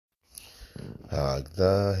Hark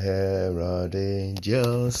the herald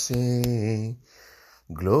angels sing,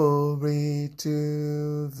 glory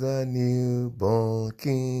to the newborn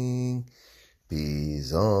King.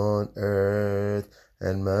 Peace on earth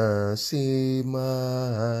and mercy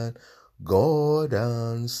mild, God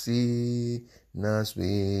and sinners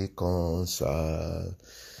reconcile.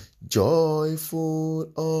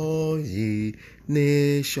 Joyful all ye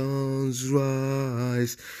nations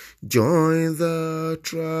rise, join the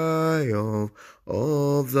triumph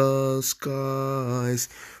of the skies.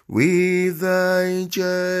 With the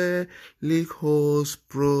angelic host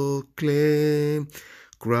proclaim,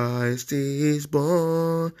 Christ is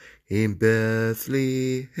born in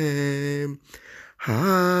Bethlehem.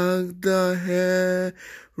 Hark the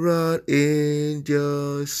herald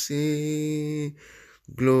angels sing,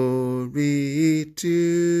 glory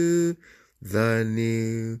to the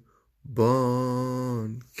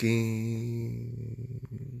newborn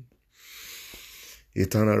King.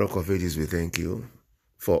 Eternal Rock of Ages, we thank you,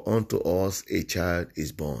 for unto us a child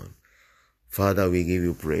is born. Father, we give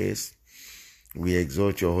you praise. We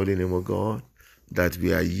exalt your holy name, O God, that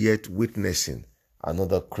we are yet witnessing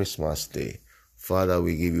another Christmas day. Father,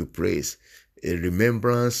 we give you praise. A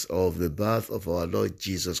remembrance of the birth of our Lord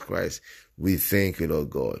Jesus Christ. We thank you, Lord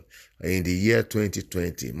God. In the year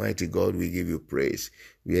 2020, mighty God, we give you praise.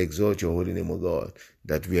 We exalt your holy name, O God,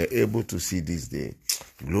 that we are able to see this day.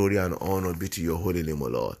 Glory and honor be to your holy name, O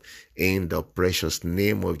Lord. In the precious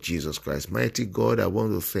name of Jesus Christ. Mighty God, I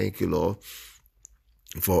want to thank you, Lord,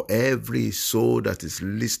 for every soul that is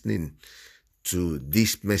listening to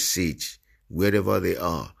this message, wherever they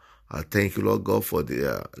are. I thank you, Lord God, for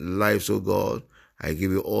their lives, oh God. I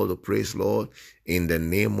give you all the praise, Lord, in the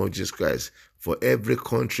name of Jesus Christ. For every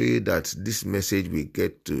country that this message will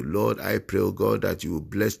get to, Lord, I pray, oh God, that you will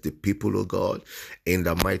bless the people, oh God, in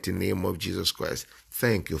the mighty name of Jesus Christ.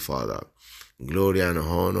 Thank you, Father. Glory and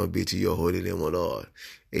honor be to your holy name, O Lord.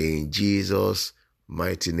 In Jesus'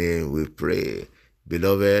 mighty name we pray.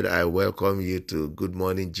 Beloved, I welcome you to Good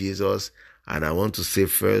Morning Jesus, and I want to say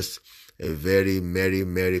first a very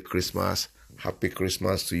Merry Christmas. Happy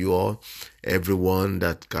Christmas to you all. Everyone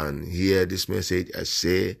that can hear this message, I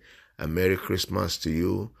say a Merry Christmas to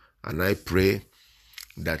you, and I pray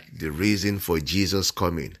that the reason for Jesus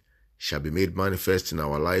coming shall be made manifest in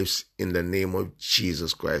our lives in the name of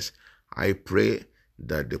Jesus Christ. I pray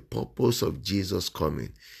that the purpose of Jesus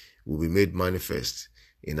coming will be made manifest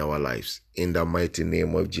in our lives in the mighty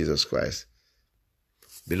name of Jesus Christ.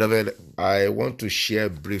 Beloved, I want to share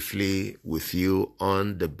briefly with you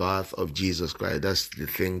on the birth of Jesus Christ. That's the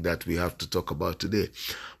thing that we have to talk about today.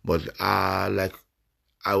 But like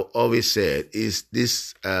I always said, is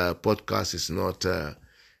this podcast is not a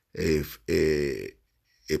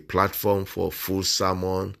platform for full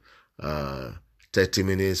sermon, 30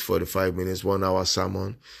 minutes, 45 minutes, 1 hour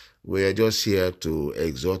sermon. We are just here to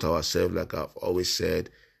exhort ourselves, like I've always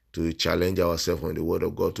said, to challenge ourselves on the word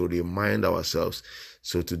of God, to remind ourselves.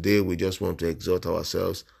 So today we just want to exhort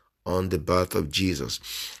ourselves on the birth of Jesus.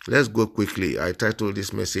 Let's go quickly. I titled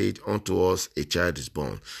this message, Unto Us a Child is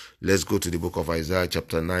Born. Let's go to the book of Isaiah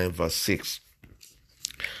chapter 9 verse 6.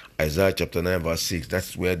 Isaiah chapter 9 verse 6.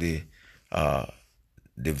 That's where the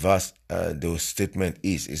verse, the statement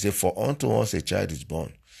is. It says, For unto us a child is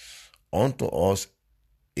born, unto us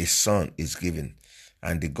a son is given,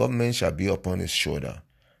 and the government shall be upon his shoulder,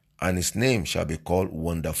 and his name shall be called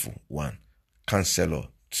Wonderful, 1, Counselor,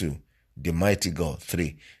 2, the Mighty God,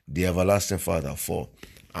 3, the Everlasting Father, 4,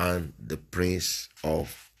 and the Prince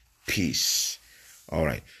of Peace. All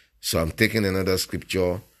right. So I'm taking another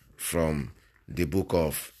scripture from the book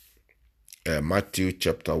of Matthew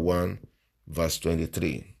chapter 1, verse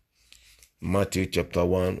 23. Matthew chapter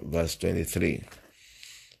 1, verse 23.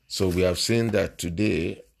 So we have seen that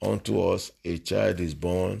today unto us a child is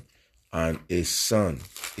born and a son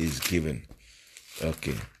is given.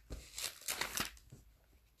 Okay.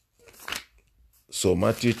 So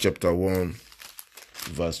Matthew chapter 1,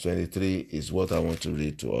 verse 23 is what I want to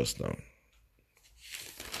read to us now.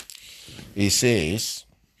 It says,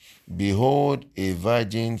 Behold, a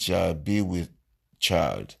virgin shall be with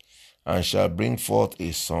child, and shall bring forth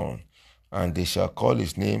a son, and they shall call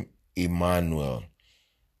his name Emmanuel,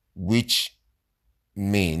 which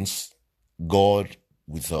means God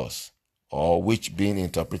with us, or which being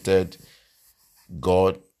interpreted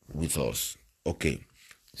God with us. Okay,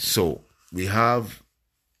 so we have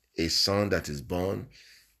a son that is born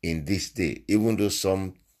in this day, even though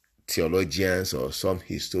some theologians or some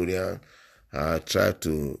historians try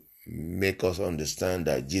to make us understand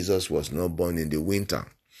that Jesus was not born in the winter.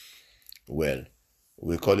 Well,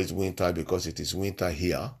 we call it winter because it is winter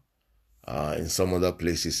here. In some other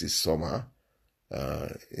places it's summer.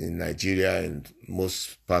 In Nigeria and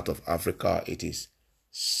most part of Africa, it is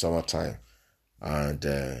summertime.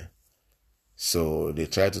 And so they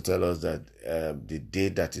try to tell us that the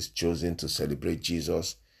date that is chosen to celebrate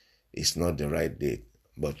Jesus is not the right date.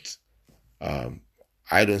 But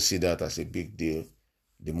I don't see that as a big deal.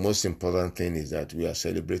 The most important thing is that we are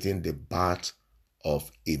celebrating the birth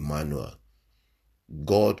of Emmanuel,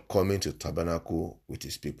 God coming to tabernacle with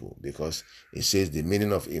his people, because it says the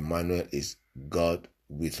meaning of Emmanuel is God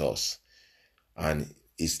with us. And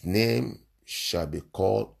his name shall be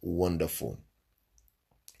called Wonderful,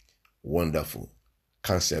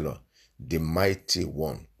 Counselor, the Mighty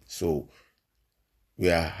One. So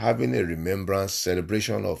we are having a remembrance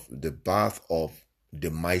celebration of the birth of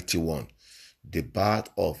the Mighty One, the birth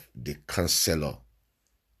of the Counselor.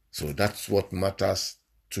 So that's what matters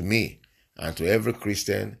to me and to every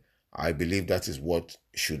Christian. I believe that is what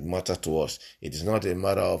should matter to us. It is not a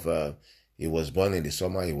matter of he was born in the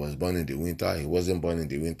summer, he was born in the winter, he wasn't born in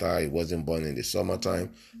the winter, he wasn't born in the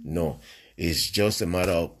summertime. No, it's just a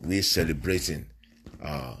matter of we celebrating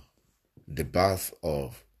the birth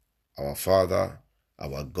of our Father,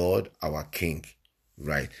 our God, our King.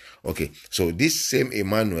 Right. Okay. So this same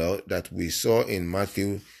Emmanuel that we saw in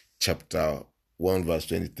Matthew chapter 1 verse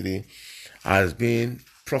 23 has been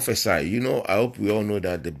prophesied. I hope we all know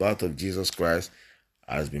that the birth of Jesus Christ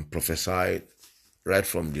has been prophesied right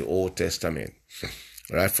from the Old Testament.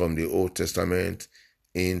 Right from the Old Testament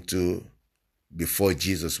into before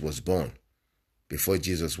Jesus was born. Before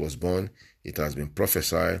Jesus was born, it has been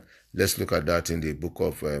prophesied. Let's look at that in the book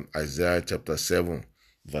of Isaiah chapter 7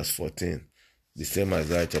 verse 14. The same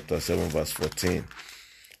Isaiah chapter 7 verse 14.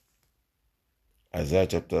 Isaiah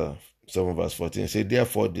chapter 7 verse 14 says,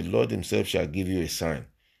 therefore the Lord himself shall give you a sign.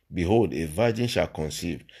 Behold, a virgin shall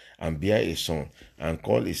conceive and bear a son, and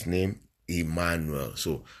call his name Emmanuel.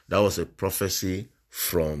 So that was a prophecy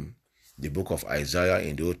from the book of Isaiah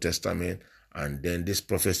in the Old Testament, and then this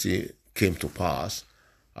prophecy came to pass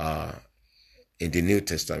in the New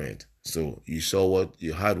Testament. So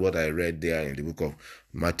you heard what I read there in the book of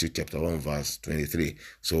Matthew chapter 1 verse 23.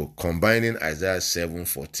 So combining Isaiah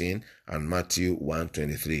 7:14 and Matthew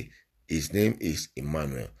 1:23, his name is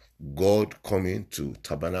Emmanuel, God coming to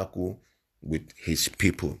tabernacle with his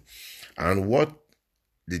people. And what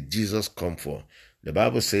did Jesus come for? The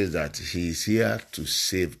Bible says that he is here to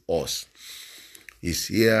save us. He's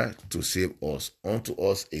here to save us. Unto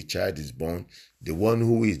us a child is born, the one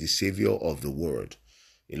who is the Savior of the world.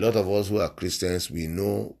 A lot of us who are Christians, we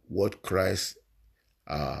know what Christ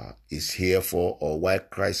is here for, or why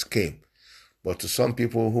Christ came. But to some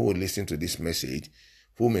people who will listen to this message,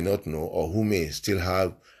 who may not know, or who may still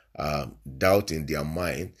have doubt in their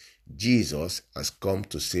mind, Jesus has come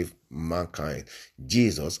to save mankind.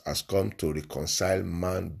 Jesus has come to reconcile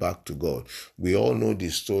man back to God. We all know the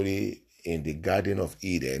story in the Garden of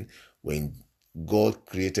Eden when God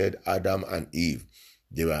created Adam and Eve.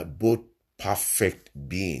 They were both perfect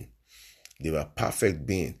beings.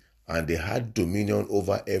 And they had dominion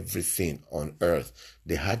over everything on earth.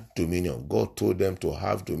 They had dominion. God told them to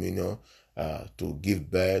have dominion, to give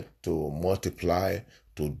birth, to multiply,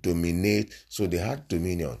 to dominate. So they had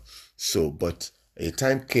dominion. But a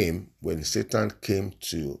time came when Satan came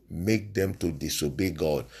to make them to disobey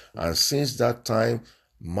God. And since that time,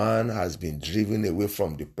 man has been driven away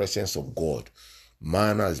from the presence of God.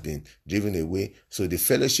 Man has been driven away. So the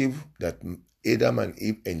fellowship that Adam and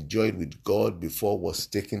Eve enjoyed with God before was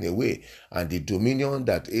taken away. And the dominion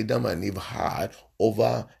that Adam and Eve had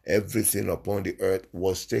over everything upon the earth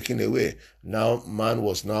was taken away. Now man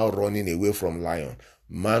was now running away from lion.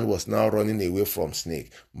 Man was now running away from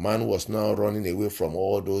snake. Man was now running away from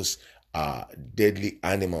all those deadly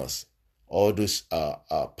animals. All those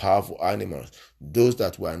powerful animals, those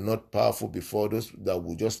that were not powerful before, those that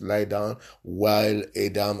would just lie down while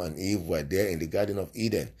Adam and Eve were there in the Garden of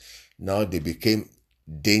Eden. Now they became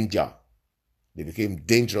danger. They became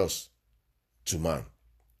dangerous to man.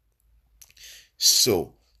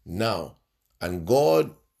 So now, and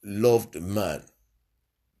God loved man.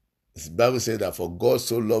 The Bible said that for God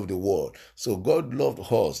so loved the world. So God loved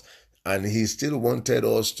us, and he still wanted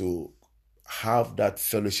us to have that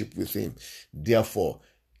fellowship with him. Therefore,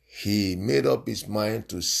 he made up his mind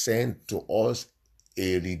to send to us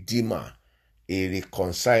a redeemer, a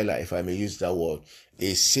reconciler, if I may use that word,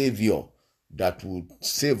 a savior that would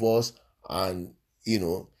save us and,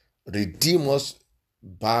 redeem us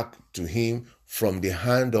back to him from the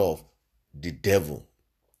hand of the devil.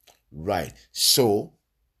 Right. So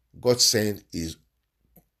God sent his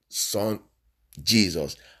son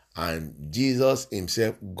Jesus, and Jesus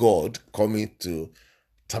himself, God, coming to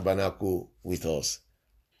tabernacle with us.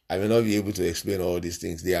 I may not be able to explain all these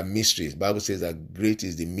things. They are mysteries. The Bible says that great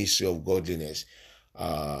is the mystery of godliness.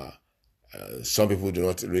 Some people do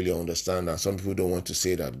not really understand, and some people don't want to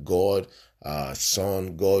say that God,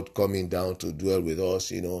 Son, God coming down to dwell with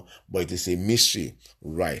us, but it is a mystery,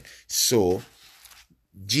 right? So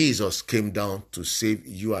Jesus came down to save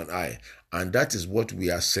you and I, and that is what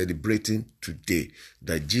we are celebrating today,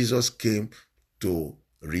 that Jesus came to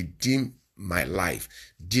redeem my life.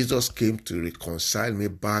 Jesus came to reconcile me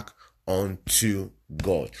back unto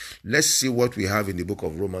God. Let's see what we have in the book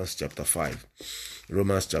of Romans chapter 5.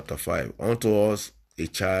 Romans chapter 5. Unto us a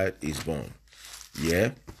child is born.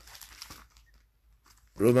 Yeah.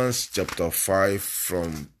 Romans chapter 5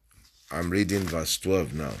 I'm reading verse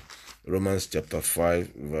 12 now. Romans chapter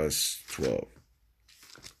 5 verse 12.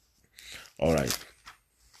 All right.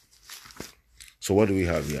 So what do we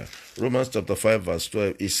have here? Romans chapter 5 verse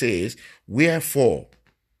 12. It says, wherefore,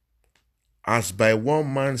 as by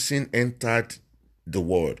one man sin entered the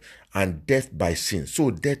world, and death by sin, so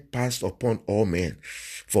death passed upon all men,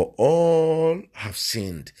 for all have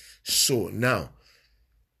sinned. So now,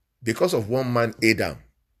 because of one man Adam,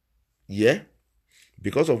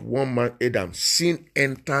 because of one man Adam, sin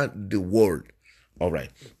entered the world. All right.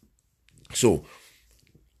 So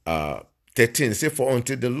 13 say, for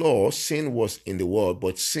until the law, sin was in the world,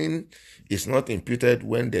 but sin is not imputed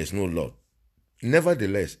when there is no law.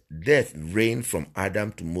 Nevertheless, death reigned from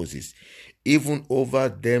Adam to Moses, even over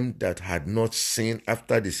them that had not sinned,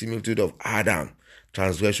 after the similitude of Adam,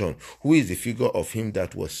 transgression, who is the figure of him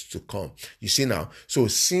that was to come. You see now, so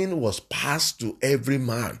sin was passed to every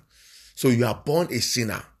man. So you are born a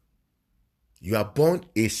sinner. You are born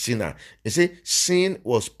a sinner. You see, sin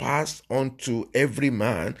was passed on to every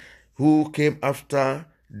man who came after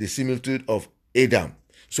the similitude of Adam.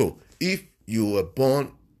 So if you were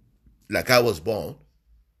born like I was born,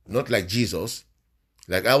 not like Jesus,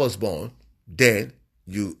 like I was born, then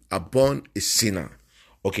you are born a sinner.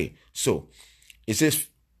 Okay, so it says,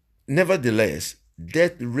 nevertheless,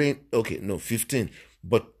 death reigned, 15,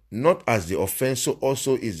 but not as the offense, so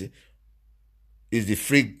also is the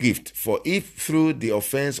free gift. For if through the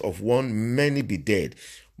offense of one many be dead,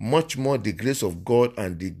 much more the grace of God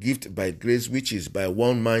and the gift by grace, which is by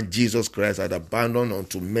one man, Jesus Christ, had abandoned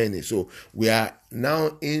unto many. So we are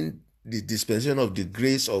now in the dispensation of the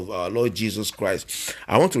grace of our Lord Jesus Christ.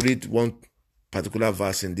 I want to read one particular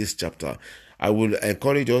verse in this chapter. I will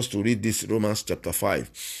encourage us to read this Romans chapter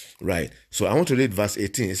 5. Right. So I want to read verse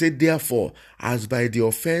 18. It said, therefore, as by the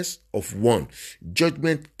offense of one,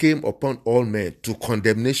 judgment came upon all men to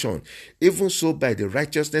condemnation, even so by the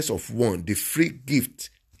righteousness of one, the free gift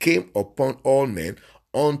came upon all men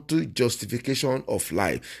unto justification of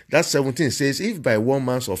life. That 17 says, if by one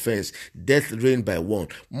man's offense death reigned by one,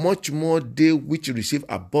 much more they which receive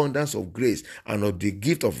abundance of grace and of the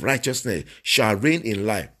gift of righteousness shall reign in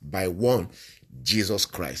life by one, Jesus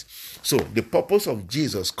Christ. So the purpose of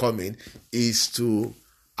Jesus coming is to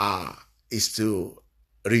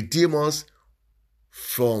redeem us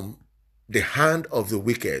from the hand of the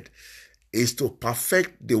wicked, is to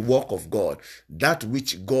perfect the work of God, that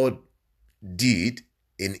which God did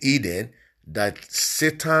in Eden that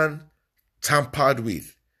Satan tampered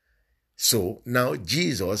with. So now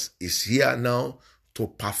Jesus is here now to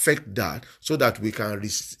perfect that, so that we can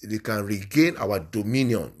regain our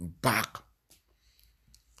dominion back.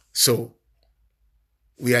 So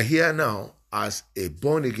we are here now as a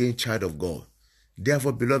born-again child of God.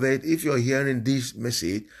 Therefore, beloved, if you're hearing this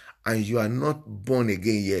message and you are not born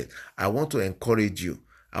again yet, I want to encourage you.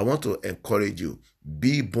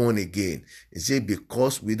 Be born again. It says,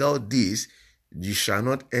 because without this, you shall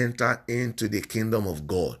not enter into the kingdom of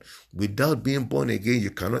God. Without being born again,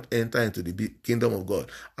 you cannot enter into the kingdom of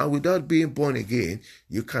God. And without being born again,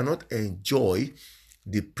 you cannot enjoy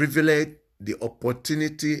the privilege, the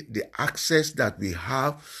opportunity, the access that we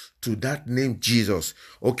have to that name Jesus.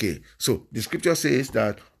 Okay, so the scripture says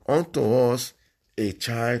that unto us a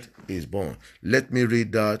child is born. Let me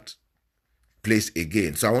read that place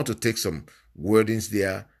again. So I want to take some wordings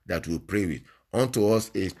there that we'll pray with. Unto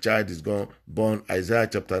us a child is born. Isaiah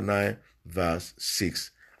chapter 9 verse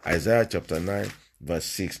 6. Isaiah chapter 9 verse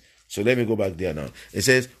 6. So let me go back there now. It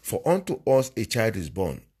says, for unto us a child is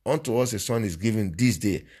born. Unto us a son is given this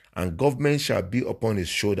day, and government shall be upon his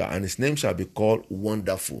shoulder, and his name shall be called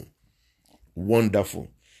Wonderful. Wonderful.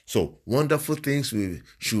 So wonderful things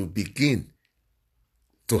should begin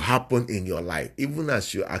to happen in your life, even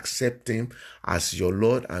as you accept him as your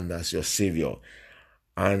Lord and as your Savior.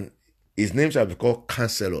 And his name shall be called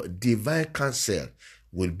Counselor. Divine counsel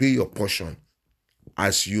will be your portion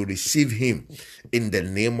as you receive him in the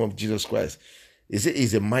name of Jesus Christ.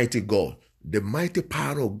 He's a mighty God. the mighty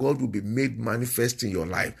power of God will be made manifest in your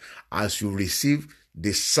life as you receive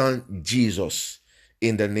the Son Jesus.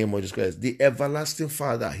 In the name of Jesus Christ, the everlasting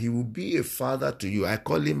Father, he will be a father to you. I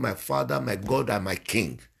call him my Father, my God, and my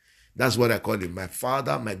King. That's what I call him, my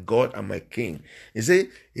Father, my God, and my King. He said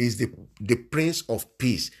he's the Prince of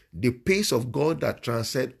Peace. The peace of God that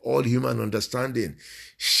transcends all human understanding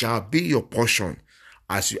shall be your portion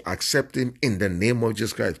as you accept him in the name of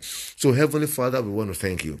Jesus Christ. So, Heavenly Father, we want to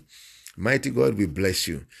thank you. Mighty God, we bless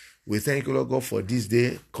you. We thank you, Lord God, for this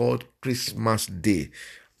day called Christmas Day.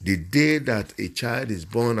 The day that a child is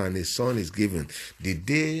born and a son is given.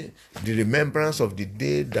 The remembrance of the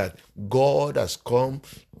day that God has come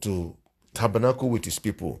to tabernacle with his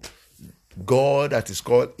people. God that is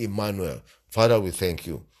called Emmanuel. Father, we thank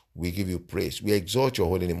you. We give you praise. We exalt your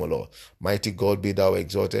holy name, O Lord. Mighty God, be thou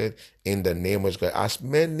exalted in the name of God. As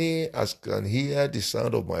many as can hear the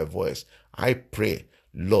sound of my voice, I pray,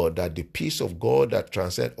 Lord, that the peace of God that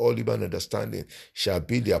transcends all human understanding shall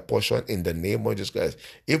be their portion in the name of Jesus Christ.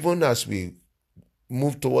 Even as we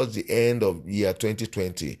move towards the end of year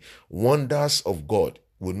 2020, wonders of God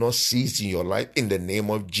will not cease in your life in the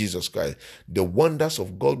name of Jesus Christ. The wonders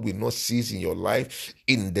of God will not cease in your life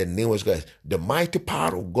in the name of Jesus Christ. The mighty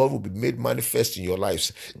power of God will be made manifest in your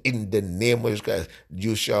lives in the name of Jesus Christ.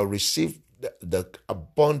 You shall receive the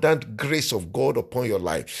abundant grace of God upon your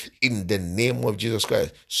life in the name of Jesus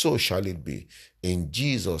Christ. So shall it be. In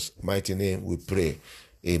Jesus' mighty name we pray.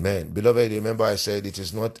 Amen. Beloved, remember I said it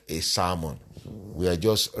is not a sermon. We are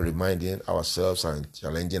just reminding ourselves and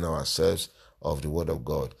challenging ourselves of the word of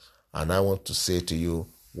God. And I want to say to you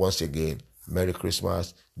once again, Merry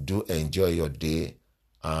Christmas. Do enjoy your day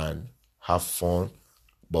and have fun.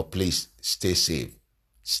 But please stay safe.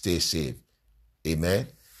 Stay safe. Amen.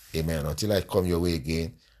 Amen. Until I come your way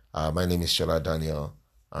again, my name is Shola Daniel,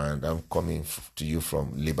 and I'm coming to you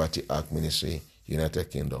from Liberty Ark Ministry,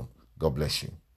 United Kingdom. God bless you.